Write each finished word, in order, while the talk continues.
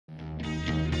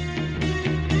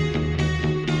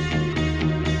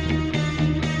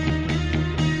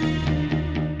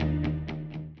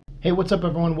Hey, what's up,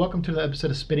 everyone? Welcome to the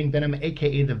episode of Spitting Venom,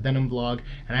 aka the Venom Vlog,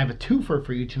 and I have a twofer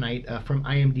for you tonight from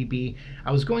IMDb.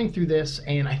 I was going through this,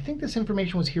 and I think this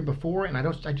information was here before, and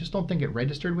I just don't think it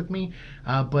registered with me.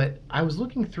 But I was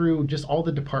looking through just all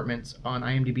the departments on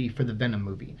IMDb for the Venom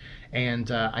movie, and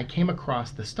I came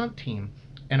across the stunt team.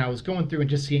 And I was going through and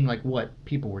just seeing like what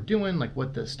people were doing, like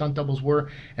what the stunt doubles were,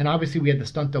 and obviously we had the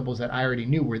stunt doubles that I already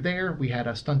knew were there. We had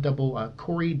a stunt double,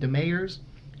 Corey DeMeyers.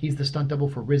 He's the stunt double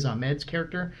for Riz Ahmed's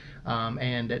character,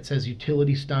 and it says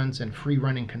utility stunts and free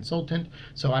running consultant.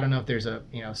 So I don't know if there's a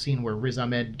scene where Riz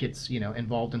Ahmed gets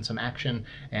involved in some action,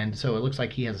 and so it looks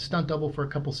like he has a stunt double for a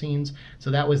couple scenes.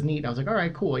 So that was neat. I was like, all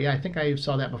right, cool. Yeah, I think I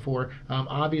saw that before.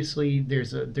 Obviously,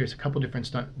 there's a couple different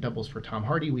stunt doubles for Tom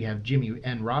Hardy. We have Jimmy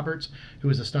N. Roberts,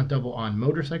 who is a stunt double on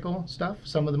motorcycle stuff,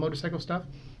 some of the motorcycle stuff.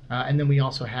 And then we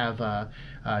also have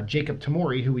Jacob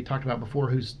Tamori, who we talked about before,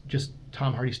 who's just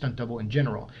Tom Hardy stunt double in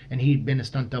general. And he'd been a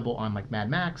stunt double on like Mad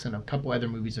Max and a couple other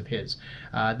movies of his.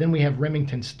 Then we have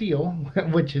Remington Steele,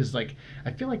 which is like,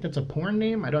 I feel like that's a porn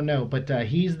name. I don't know. But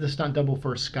he's the stunt double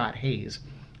for Scott Hayes.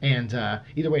 And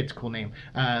either way, it's a cool name.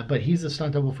 But he's the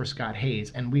stunt double for Scott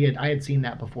Hayes, and I had seen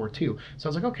that before too. So I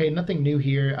was like, okay, nothing new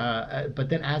here. But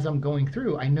then as I'm going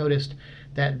through, I noticed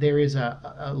that there is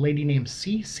a lady named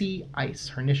CC Ice.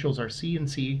 Her initials are C and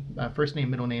C, first name,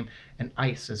 middle name, and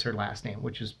Ice is her last name,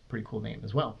 which is a pretty cool name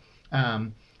as well.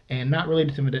 And not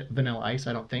related to Vanilla Ice,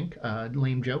 I don't think.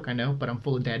 Lame joke, I know, but I'm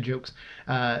full of dad jokes.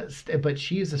 But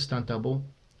she is a stunt double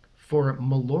for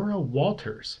Melora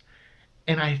Walters,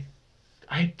 and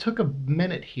I took a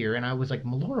minute here and I was like,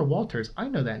 Melora Walters, I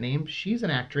know that name. She's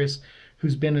an actress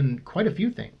who's been in quite a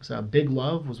few things. Big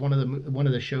Love was one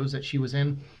of the shows that she was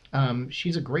in.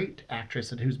 She's a great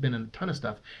actress who's been in a ton of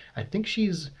stuff. I think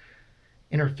she's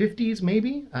in her 50s,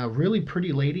 maybe. A really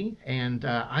pretty lady. And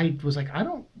I was like,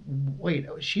 wait,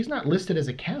 she's not listed as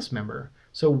a cast member.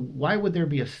 So why would there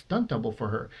be a stunt double for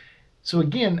her? So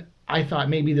again, I thought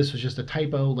maybe this was just a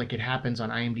typo, like it happens on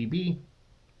IMDb.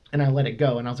 And I let it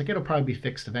go, and I was like, it'll probably be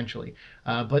fixed eventually.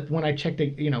 But when I checked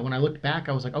it, when I looked back,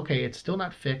 I was like, okay, it's still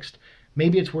not fixed.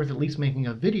 Maybe it's worth at least making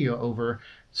a video over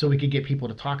so we could get people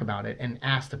to talk about it and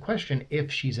ask the question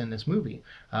if she's in this movie.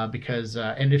 Because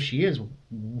and if she is,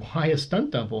 why a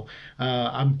stunt double?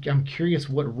 I'm curious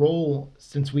what role,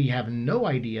 since we have no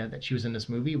idea that she was in this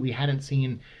movie. We hadn't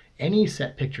seen any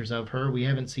set pictures of her. We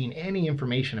haven't seen any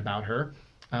information about her.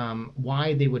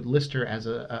 Why they would list her as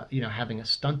having a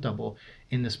stunt double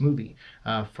in this movie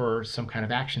for some kind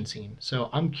of action scene. So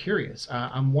I'm curious.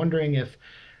 I'm wondering if,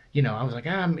 I was like,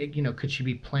 could she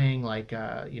be playing like,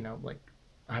 like,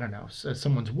 I don't know,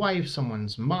 someone's wife,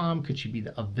 someone's mom? Could she be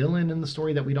a villain in the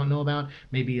story that we don't know about?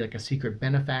 Maybe like a secret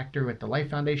benefactor at the Life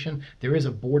Foundation. There is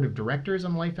a board of directors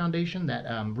on the Life Foundation that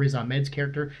Riz Ahmed's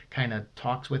character kind of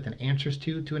talks with and answers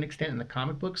to an extent in the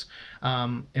comic books.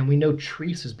 And we know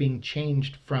Treese is being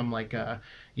changed from like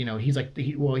he's like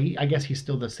I guess he's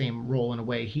still the same role in a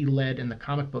way. He led in the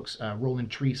comic books. Roland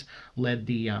Treese led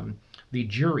the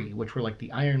jury, which were like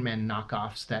the Iron Man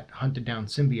knockoffs that hunted down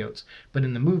symbiotes. But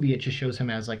in the movie, it just shows him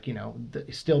as like,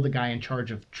 still the guy in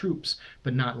charge of troops,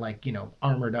 but not like,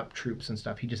 armored up troops and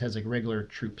stuff. He just has like regular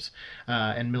troops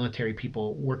and military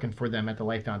people working for them at the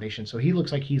Life Foundation. So he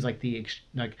looks like he's like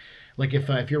like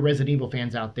if you're Resident Evil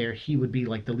fans out there, he would be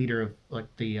like the leader of like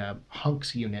the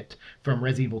Hunks unit from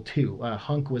Resident Evil 2.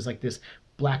 Hunk was like this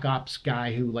Black Ops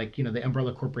guy who, like, the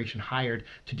Umbrella Corporation hired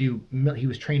to do, he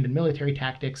was trained in military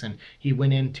tactics, and he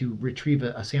went in to retrieve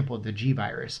a sample of the G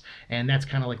virus. And that's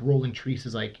kind of like Roland Treese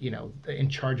is like, in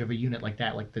charge of a unit like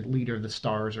that, like the leader of the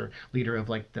Stars or leader of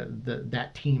like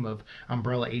that team of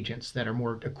Umbrella agents that are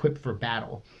more equipped for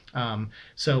battle.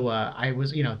 So I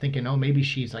was, thinking, oh, maybe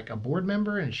she's like a board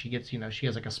member and she gets, she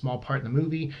has like a small part in the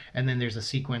movie. And then there's a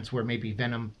sequence where maybe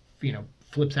Venom,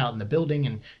 flips out in the building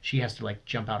and she has to like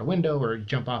jump out a window or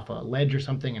jump off a ledge or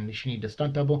something, and she needs a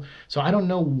stunt double. So I don't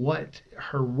know what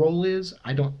her role is.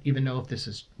 I don't even know if this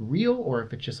is real or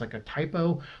if it's just like a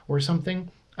typo or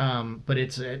something. But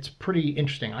it's pretty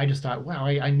interesting. I just thought, wow,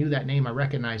 I knew that name. I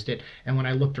recognized it. And when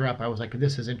I looked her up, I was like,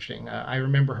 this is interesting. I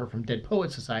remember her from Dead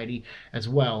Poet Society as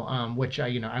well, which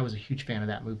I was a huge fan of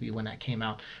that movie when that came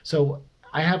out. So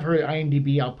I have her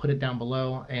IMDb. I'll put it down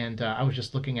below. And I was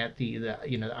just looking at the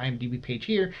IMDb page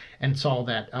here and saw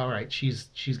that, all right, she's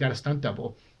got a stunt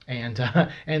double, and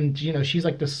she's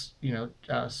like this,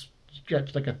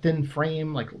 got like a thin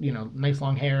frame, like, nice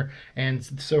long hair, and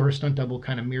so her stunt double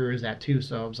kind of mirrors that too.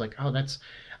 So I was like, oh,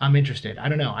 I'm interested. I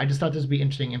don't know. I just thought this would be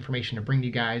interesting information to bring to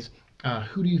you guys.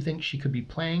 Who do you think she could be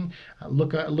playing?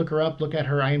 Look her up. Look at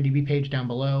her IMDb page down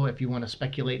below. If you want to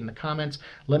speculate in the comments,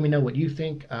 let me know what you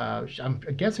think. I'm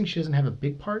guessing she doesn't have a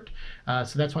big part,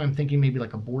 so that's why I'm thinking maybe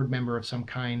like a board member of some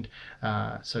kind.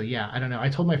 So yeah, I don't know. I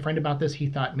told my friend about this. He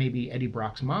thought maybe Eddie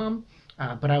Brock's mom.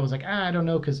 But I was like, I don't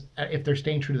know, because if they're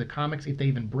staying true to the comics, if they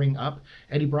even bring up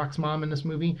Eddie Brock's mom in this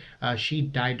movie, she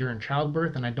died during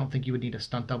childbirth, and I don't think you would need a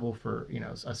stunt double for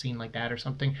a scene like that or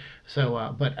something.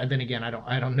 So, but then again,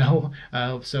 I don't know.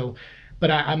 But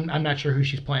I'm not sure who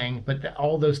she's playing. But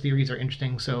all those theories are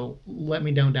interesting. So let me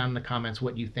know down in the comments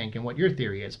what you think and what your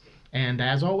theory is. And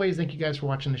as always, thank you guys for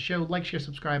watching the show. Like, share,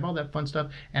 subscribe, all that fun stuff.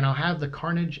 And I'll have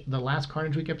the last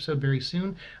Carnage Week episode very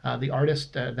soon. The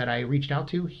artist that I reached out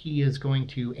to, he is going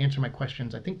to answer my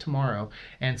questions, I think tomorrow.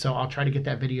 And so I'll try to get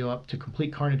that video up to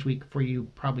complete Carnage Week for you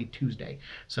probably Tuesday.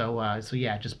 So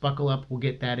yeah, just buckle up. We'll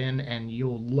get that in, and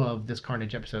you'll love this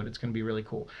Carnage episode. It's going to be really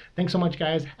cool. Thanks so much,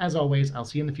 guys. As always, I'll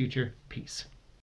see you in the future. Peace.